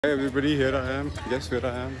Hi everybody, here I am. Guess where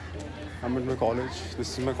I am? I'm at my college.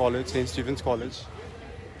 This is my college, St. Stephen's College.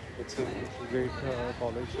 It's a great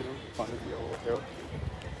college, finally over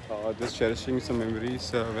here. Just cherishing some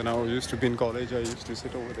memories. When I used to be in college, I used to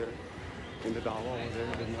sit over there in the Dhaba over there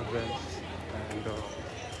with my friends,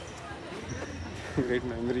 and great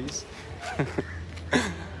memories.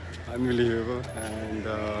 Unbelievable.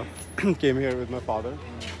 And came here with my father.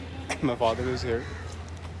 My father is here,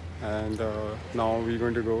 and now we're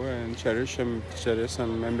going to go and cherish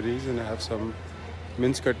some memories and have some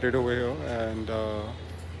mince cutlet over here,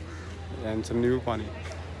 and some new pani.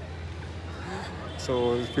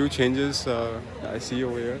 So a few changes I see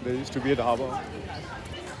over here. There used to be a dhaba.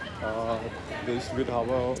 There used to be a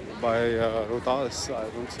dhaba by Rohtas. I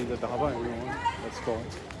don't see the dhaba anymore. That's gone.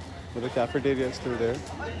 But the cafeteria is still there,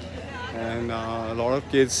 and a lot of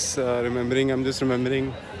kids remembering. I'm just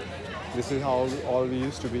remembering. This is how all we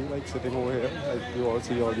used to be, like sitting over here. Like you all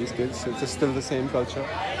see all these kids. It's just still the same culture.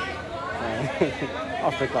 And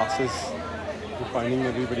after classes, we're finding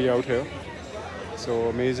everybody out here. So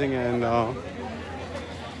amazing, and as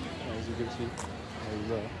you can see,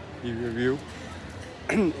 there's a view,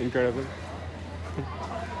 incredible.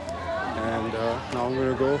 And now I'm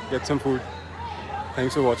gonna go get some food.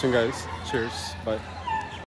 Thanks for watching, guys. Cheers. Bye.